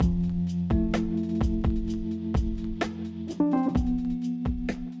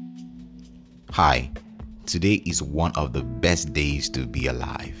Hi, today is one of the best days to be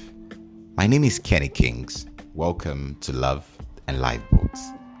alive. My name is Kenny Kings. Welcome to Love and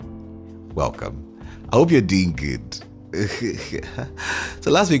Lifeboats. Welcome. I hope you're doing good.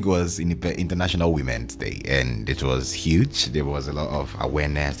 So last week was International Women's Day and it was huge. There was a lot of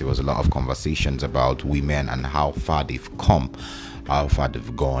awareness, there was a lot of conversations about women and how far they've come, how far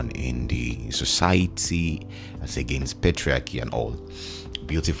they've gone in the society as against patriarchy and all.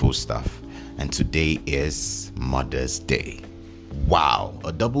 Beautiful stuff. And today is Mother's Day. Wow,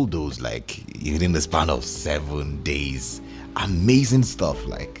 a double dose like within the span of 7 days. Amazing stuff.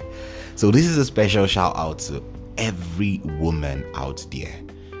 So this is a special shout out to every woman out there,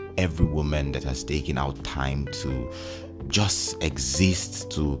 every woman that has taken out time to just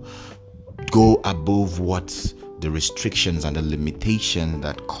exist, to go above what the restrictions and the limitation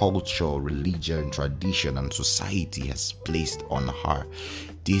that culture, religion, tradition, and society has placed on her.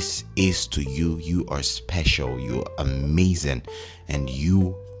 This is to you. You are special, you are amazing, and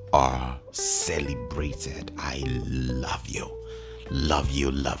you are celebrated. I love you. Love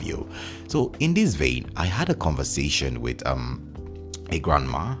you, love you. So in this vein, I had a conversation with a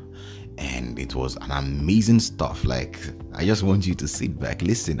grandma, and it was an amazing stuff. I just want you to sit back,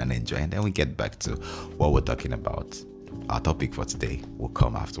 listen, and enjoy, and then we get back to what we're talking about. Our topic for today will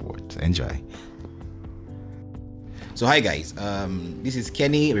come afterwards. Enjoy. So hi guys, this is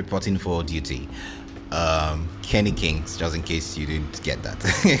Kenny reporting for duty. Kenny Kings, just in case you didn't get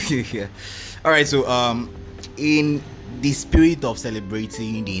that. All right, so in the spirit of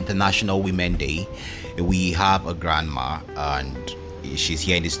celebrating the International Women's Day, we have a grandma and she's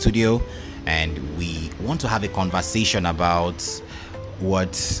here in the studio, and we want to have a conversation about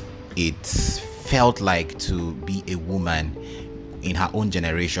what it felt like to be a woman in her own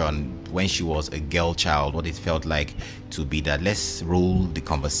generation when she was a girl child, what it felt like to be that. Let's roll the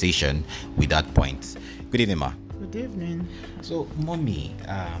conversation with that point. Good evening, ma. Good evening. So, mommy,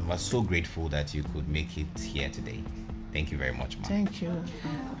 we're so grateful that you could make it here today. Thank you very much, ma. Thank you.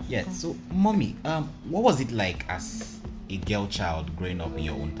 Yeah, so, mommy, what was it like as a girl child growing up in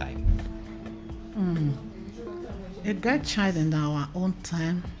your own time? A girl child in our own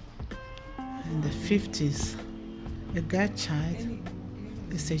time, in the 50s, a girl child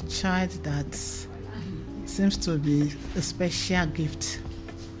is a child that seems to be a special gift.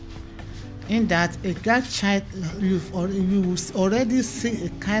 In that a girl child, you already see a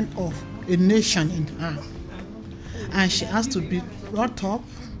kind of a nation in her, and she has to be brought up,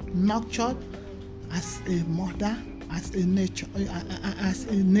 nurtured as a mother, as a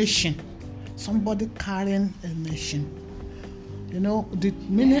nation, somebody carrying a nation. You know, the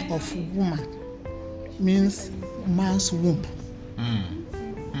meaning of woman means man's womb.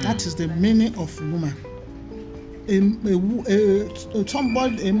 That is the meaning of woman. A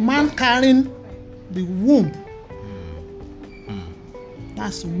man carrying the womb.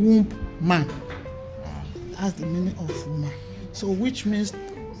 That's womb man. That's the meaning of woman. So which means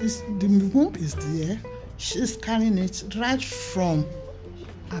the womb is there. She's carrying it right from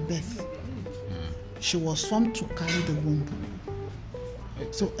her birth. She was formed to carry the womb.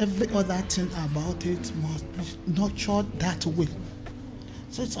 So every other thing about it must be nurtured that way.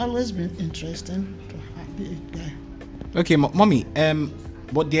 So it's always been interesting to be a guy. Okay, mommy,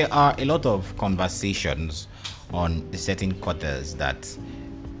 but there are a lot of conversations on the certain quarters that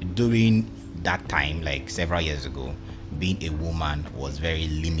during that time, like several years ago, being a woman was very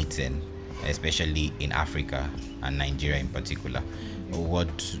limiting, especially in Africa and Nigeria in particular.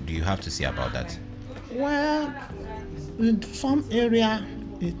 What do you have to say about that? Well, in some area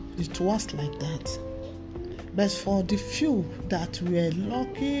it was like that. But for the few that were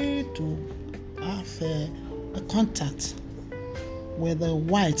lucky to have a contact with the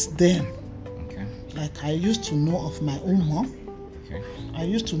whites then, Okay. like I used to know of my own mom, Okay. I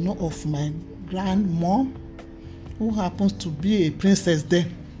used to know of my grandmom, who happens to be a princess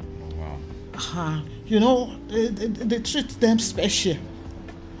then. Wow. They treat them special.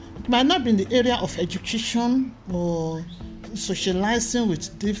 It might not be in the area of education or socializing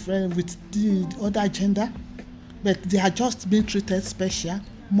with the other gender, but they are just being treated special,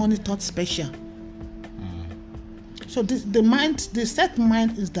 monitored special. So the set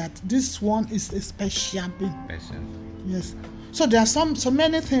mind is that this one is a special being. Yes. So there are so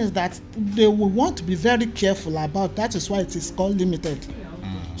many things that they will want to be very careful about. That is why it is called limited.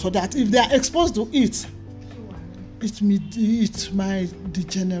 So that if they are exposed to it, it might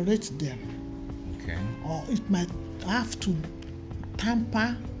degenerate them. Okay. Or it might have to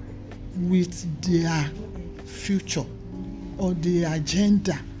tamper with their future or their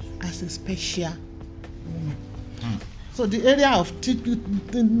agenda as a special woman. So the area of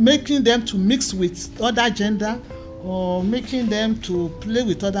making them to mix with other gender, or making them to play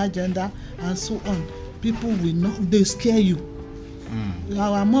with other gender and so on, people will not, they scare you.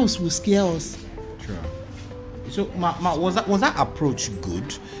 Our moms will scare us. Sure. So was that approach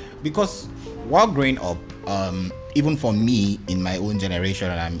good? Because while growing up, even for me in my own generation,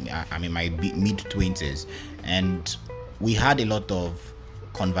 I'm in my mid-20s, and we had a lot of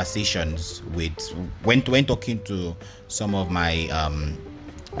conversations with when talking to some of my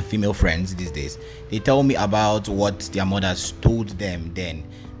female friends these days. They tell me about what their mothers told them then,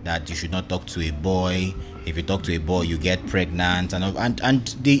 that you should not talk to a boy. If you talk to a boy, you get pregnant, and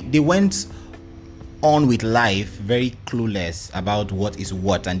they went on with life very clueless about what is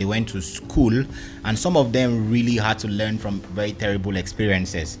what, and they went to school, and some of them really had to learn from very terrible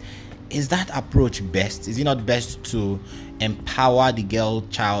experiences. Is that approach best? Is it not best to empower the girl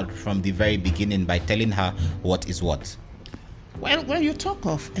child from the very beginning by telling her what is what? Well, when you talk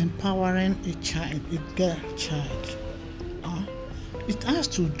of empowering a child, a girl child, it has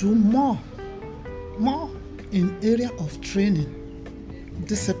to do more in area of training,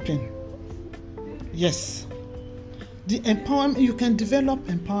 discipline. Yes, the empowerment, you can develop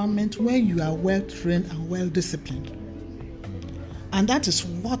empowerment when you are well trained and well disciplined, and that is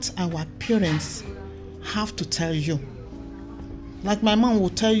what our parents have to tell you. Like my mom will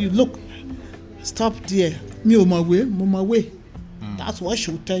tell you, look, stop there, me on my way. That's what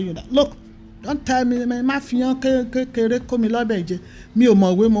she will tell you. That look, don't tell me my fiance me on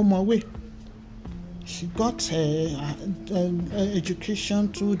my way. She got education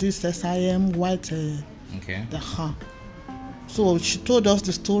through this SIM white. So she told us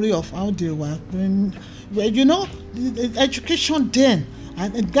the story of how they were going. Well, you know, the education then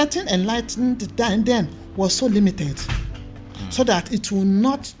and getting enlightened then was so limited, so that it will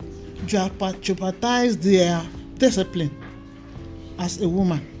not jeopardize their discipline as a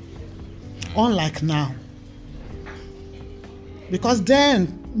woman, unlike now. Because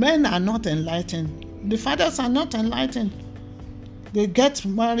then men are not enlightened. The fathers are not enlightened. They get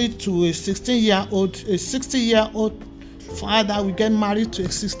married to a 16-year-old, a 60-year-old father will get married to a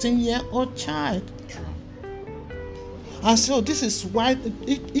 16-year-old child. And so this is why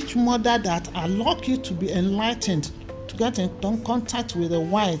each mother that are lucky to be enlightened, to get in contact with the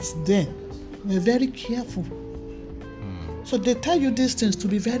whites, then they're very careful. So they tell you these things to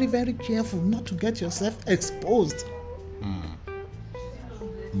be very, very careful, not to get yourself exposed.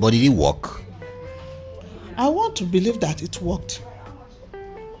 But did it work? I want to believe that it worked.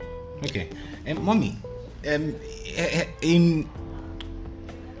 Okay, mommy,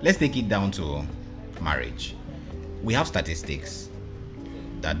 let's take it down to marriage. We have statistics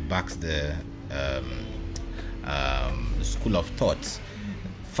that backs the school of thought,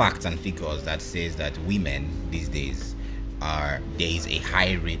 facts and figures that says that women these days there is a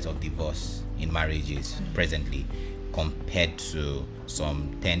high rate of divorce in marriages presently compared to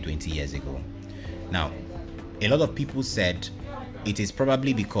some 10-20 years ago. Now, a lot of people said it is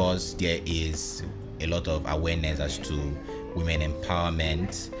probably because there is a lot of awareness as to women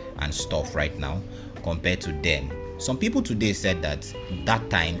empowerment and stuff right now compared to then. Some people today said that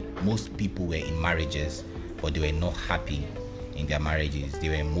time most people were in marriages, but they were not happy in their marriages. They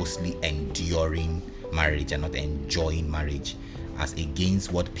were mostly enduring marriage and not enjoying marriage, as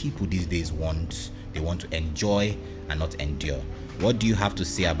against what people these days want. They want to enjoy and not endure. What do you have to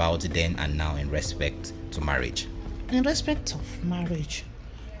say about then and now in respect to marriage? In respect of marriage,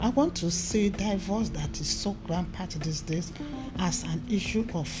 I want to say divorce that is so rampant these days as an issue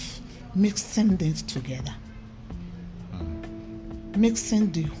of mixing things together.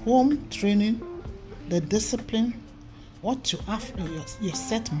 Mixing the home training, the discipline, what you have in your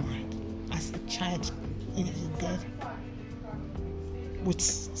set mind as a child, as a girl, with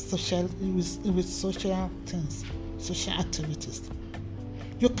social things, social activities.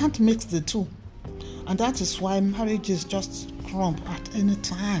 You can't mix the two. And that is why marriages just crumble at any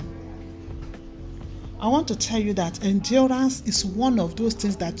time. I want to tell you that endurance is one of those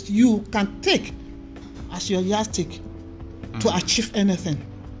things that you can take as your yardstick to achieve anything.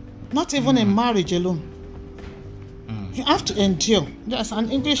 Not even in marriage alone. You have to endure. There's an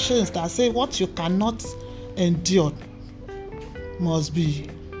English saying that says what you cannot endure must be,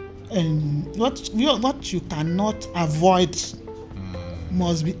 and what you cannot avoid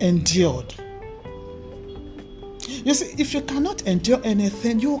must be endured. You see, if you cannot endure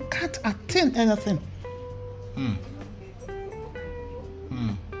anything, you can't attain anything.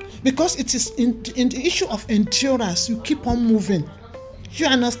 Because it is in the issue of endurance, you keep on moving. You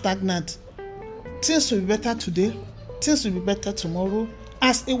are not stagnant. Things will be better today. Things will be better tomorrow.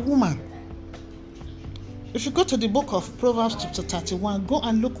 As a woman, If you go to the book of Proverbs chapter 31, go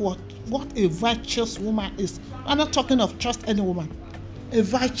and look what a righteous woman is. I'm not talking of just any woman. A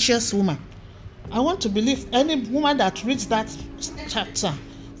righteous woman. I want to believe any woman that reads that chapter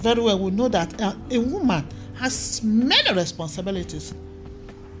very well will know that a woman has many responsibilities,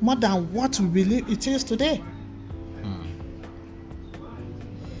 more than what we believe it is today.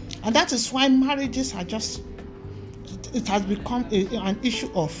 And that is why marriages are just, it has become an issue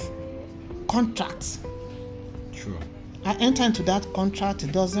of contracts. True. I enter into that contract,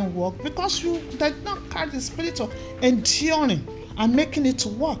 it doesn't work because you did not carry the spirit of enduring and making it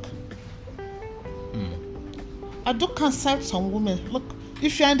work. I do counsel some women. Look,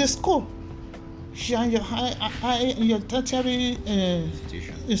 if you're in the school, if you're in your tertiary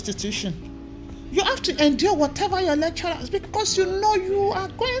institution, you have to endure whatever your lecturer is because you know you are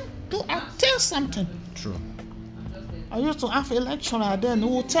going to attain something. True. I used to have a lecturer then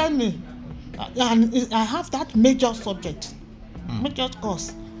who would tell me, and I have that major subject, major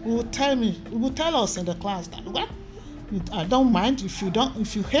course. He would tell us in the class that, well, I don't mind if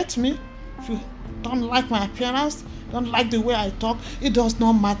you hate me, if you don't like my appearance, don't like the way I talk, it does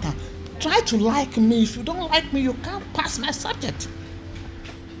not matter. Try to like me. If you don't like me, you can't pass my subject.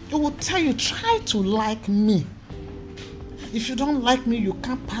 It will tell you, try to like me. If you don't like me, you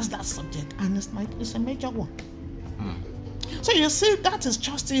can't pass that subject. And it's a major one. So you see, that is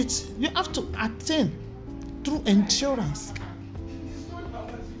just it. You have to attain through endurance.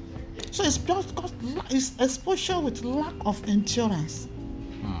 So it's just because it's exposure with lack of endurance.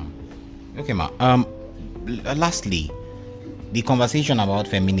 Okay, ma. Lastly, the conversation about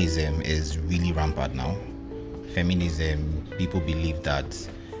feminism is really rampant now. Feminism, people believe that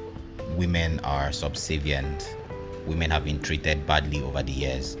women are subservient. Women have been treated badly over the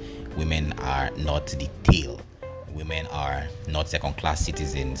years. Women are not the tail. Women are not second-class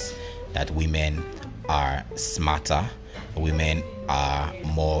citizens. That women are smarter. Women are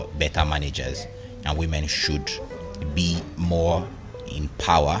better managers. And women should be more in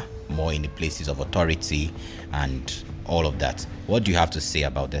power, more in the places of authority, and all of that. What do you have to say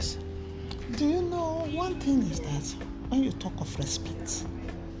about this? Do you know, one thing is that when you talk of respect,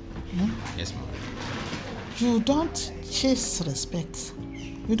 Yes, ma'am. you don't chase respect.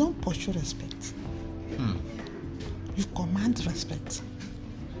 You don't pursue respect. You command respect.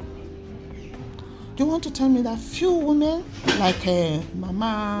 Do you want to tell me that few women like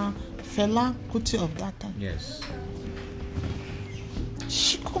Mama Fela Kuti of that time? Yes.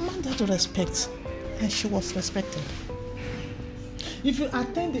 She commanded respect, and she was respected. If you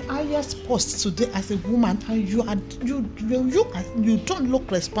attain the highest post today as a woman and you don't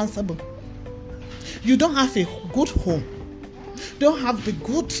look responsible, you don't have a good home, don't have the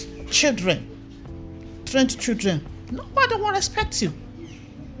good children, trained children, nobody will respect you.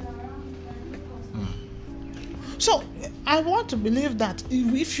 So I want to believe that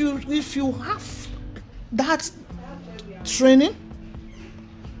if you have that training,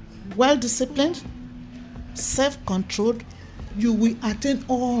 well disciplined, self-controlled, you will attain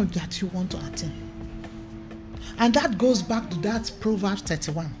all that you want to attain. And that goes back to that Proverbs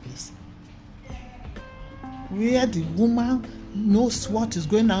 31, please, where the woman knows what is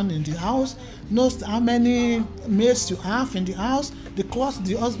going on in the house, knows how many maids you have in the house, the clothes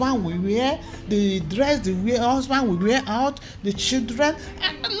the husband will wear, the dress the husband will wear out, the children.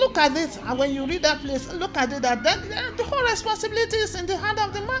 And look at it. And when you read that place, look at it, that the whole responsibility is in the hand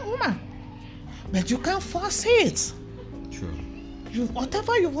of the woman. But you can't force it. True.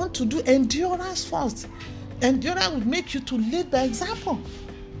 Whatever you want to do, endurance first. Endurance will make you to lead by example.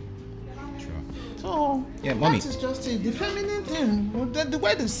 So yeah, mommy, that is just it. The feminine thing, the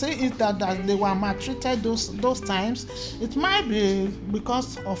way they say it that they were maltreated those times, it might be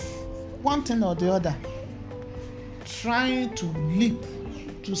because of one thing or the other. Trying to leap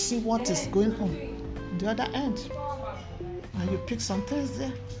to see what is going on the other end, and you pick some things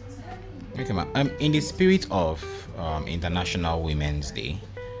there. Okay, ma'am. In the spirit of International Women's Day,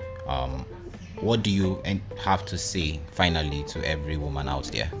 what do you have to say finally to every woman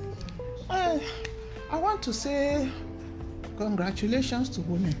out there? I want to say congratulations to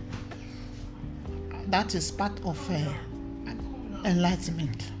women. That is part of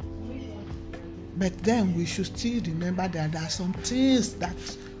enlightenment. But then we should still remember that there are some things that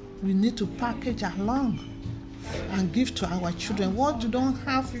we need to package along and give to our children. What you don't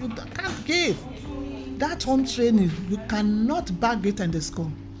have, you can't give. That home training, you cannot bag it in the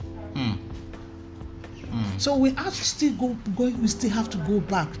school. So we have to still we still have to go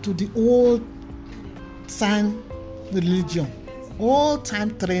back to the old time religion, old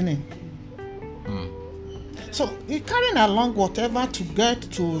time training. So we carrying along whatever to get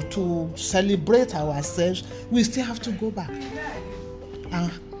to celebrate ourselves. We still have to go back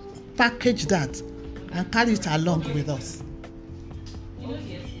and package that and carry it along with us.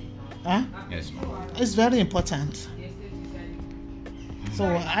 Huh? Yes, ma'am. It's very important. So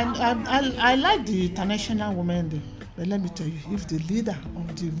I like the International Women Day, but let me tell you, if the leader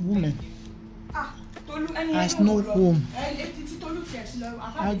of the women has no home,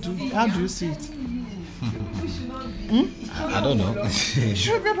 how do you see it? I don't know. It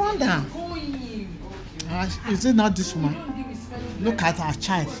should be run down. Is it not this woman? Look at our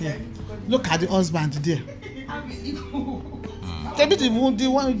child here. Look at the husband there. Maybe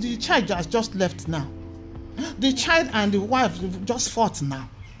the child has just left now. The child and the wife just fought now.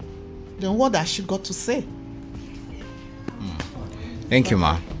 Then what has she got to say? Thank you,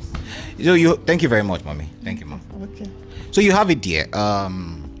 ma. So thank you very much, mommy. Thank you, ma. Okay. So you have it there.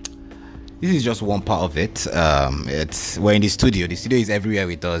 This is just one part of it. We're in the studio. The studio is everywhere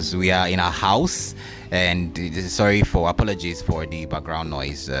with us. We are in our house, and apologies for the background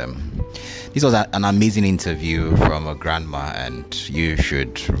noise. This was an amazing interview from a grandma, and you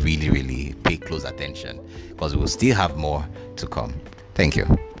should really, really pay close attention because we'll still have more to come. Thank you.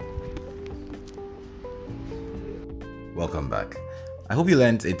 Welcome back. I hope you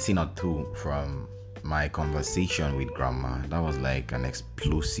learned a thing or two from my conversation with grandma. That was like an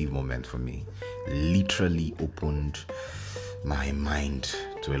explosive moment for me. Literally opened my mind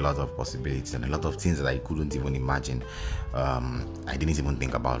to a lot of possibilities and a lot of things that I couldn't even imagine. I didn't even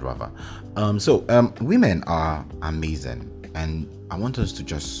think about, rather. Women are amazing, and I want us to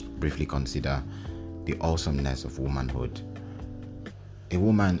just briefly consider the awesomeness of womanhood. A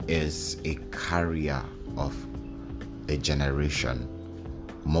woman is a carrier of a generation,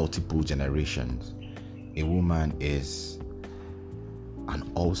 multiple generations. A woman is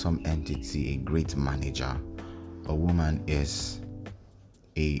an awesome entity, a great manager. A woman is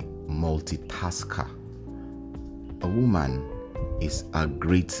a multitasker. A woman is a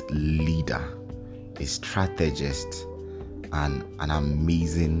great leader, a strategist, and an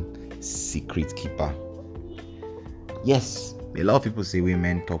amazing secret keeper. Yes, a lot of people say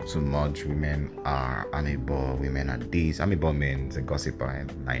women talk too much, women are amiable, women are this. Amiable means a gossiper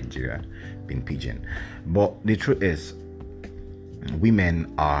in Nigeria, being pidgin. But the truth is,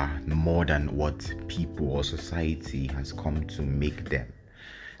 women are more than what people or society has come to make them.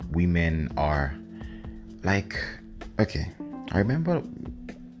 Women are I remember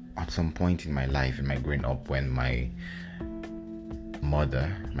at some point in my life, in my growing up, when my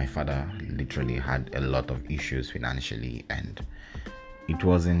father literally had a lot of issues financially, and it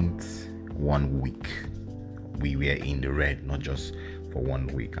wasn't 1 week we were in the red, not just for 1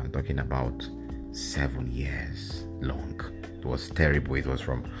 week. I'm talking about 7 years long. It was terrible. It was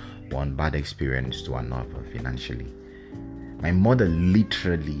from one bad experience to another financially. My mother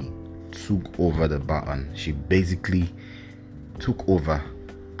literally took over the baton. She basically took over.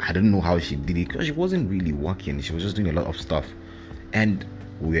 I don't know how she did it because she wasn't really working. She was just doing a lot of stuff. And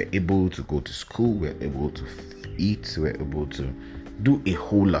we were able to go to school. We were able to eat. We were able to do a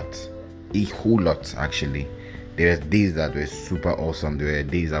whole lot actually. There were days that were super awesome. There were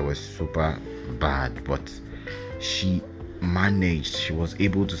days that were super bad. But she managed. She was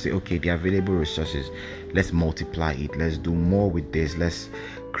able to say, okay, the available resources, let's multiply it. Let's do more with this. Let's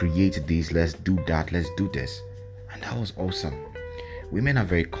create this. Let's do that. Let's do this. And that was awesome. Women are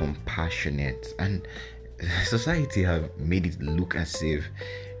very compassionate, and society have made it look as if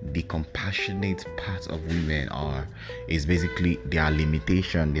the compassionate part of women is basically their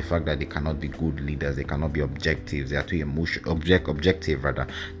limitation, the fact that they cannot be good leaders, they cannot be objective, they are too objective rather,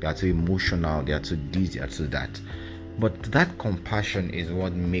 they are too emotional, they are too this, they are too that. But that compassion is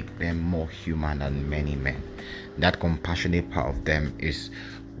what makes them more human than many men. That compassionate part of them is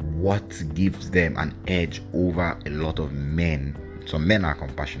what gives them an edge over a lot of men. So men are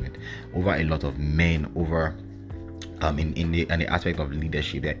compassionate over a lot of men, over in the aspect of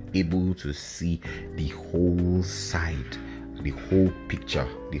leadership. They're able to see the whole side, the whole picture,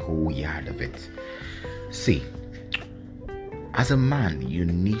 the whole yard of it. See, as a man, you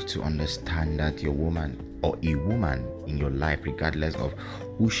need to understand that your woman or a woman in your life, regardless of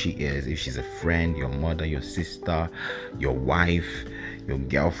who she is, if she's a friend, your mother, your sister, your wife, your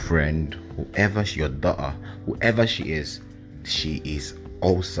girlfriend, your daughter, whoever she is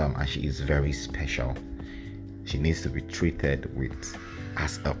awesome and she is very special. She needs to be treated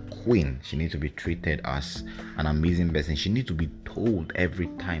as a queen. She needs to be treated as an amazing person. She needs to be told every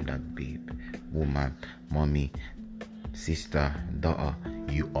time that, babe, woman, mommy, sister, daughter,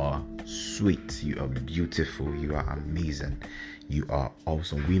 you are sweet, you are beautiful, you are amazing, You are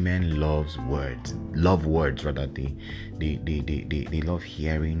awesome. Women love words rather. They love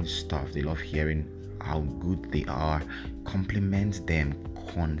hearing stuff. They love hearing how good they are. Compliment them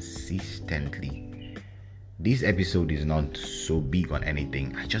consistently. This episode is not so big on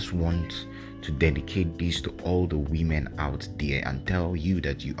anything. I just want to dedicate this to all the women out there and tell you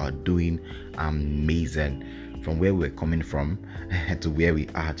that you are doing amazing. From where we're coming from to where we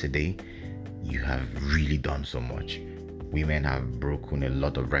are today, you have really done so much. Women have broken a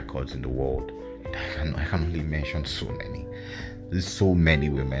lot of records in the world. I can only mention so many. So many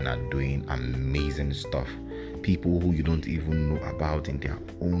women are doing amazing stuff. People who you don't even know about in their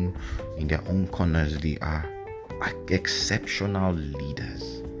own corners. They are exceptional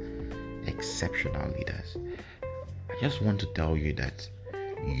leaders. Exceptional leaders. I just want to tell you that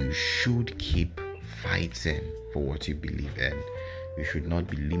you should keep fighting for what you believe in. You should not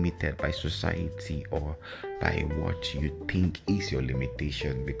be limited by society or by what you think is your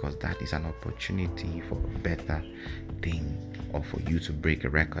limitation, because that is an opportunity for a better thing or for you to break a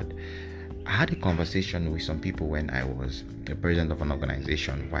record. I had a conversation with some people when I was the president of an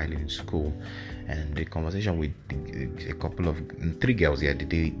organization while in school, and the conversation with a couple of 3 girls here.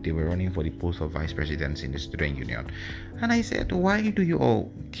 They were running for the post of vice presidents in the student union, and I said, why do you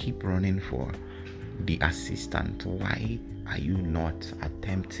all keep running for the assistant? Why are you not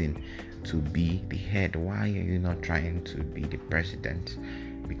attempting to be the head? Why are you not trying to be the president?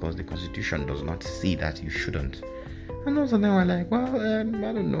 Because the constitution does not say that you shouldn't. And also they were like, well, I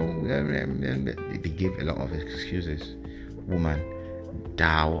don't know. They gave a lot of excuses. Woman,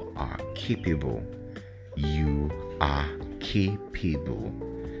 thou art capable. You are capable.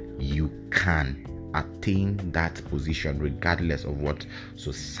 You can attain that position regardless of what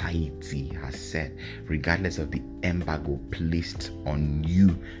society has said, regardless of the embargo placed on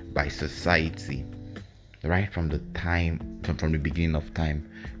you by society. Right from the beginning of time,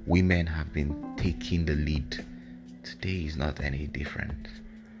 women have been taking the lead. Today is not any different.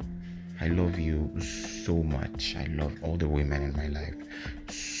 I love you so much. I love all the women in my life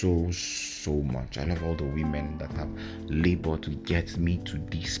so much. I love all the women that have labored to get me to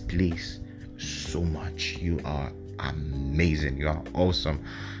this place so much. You are amazing. You are awesome.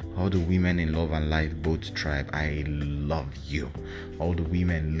 All the women in Love and Life Boat Tribe, I love you. All the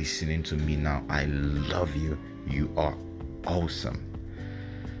women listening to me now, I love you. You are awesome.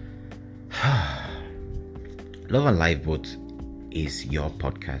 Love and Life Boat is your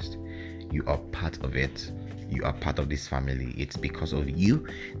podcast. You are part of it. You are part of this family. It's because of you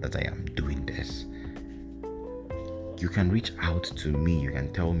that I am doing this. You can reach out to me. You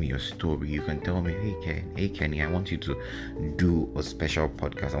can tell me your story. You can tell me, hey Kenny, I want you to do a special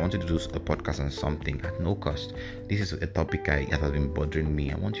podcast. I want you to do a podcast on something at no cost. This is a topic that has been bothering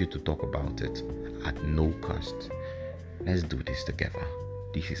me. I want you to talk about it at no cost. Let's do this together.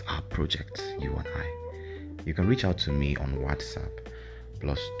 This is our project, you and I. You can reach out to me on WhatsApp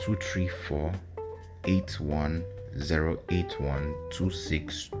 +234 81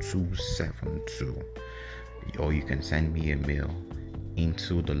 26272, or you can send me a mail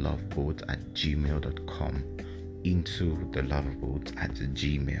into theloveboat@gmail.com,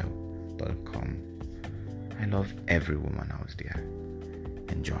 gmail.com. I love every woman out there.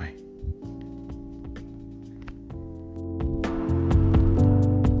 Enjoy.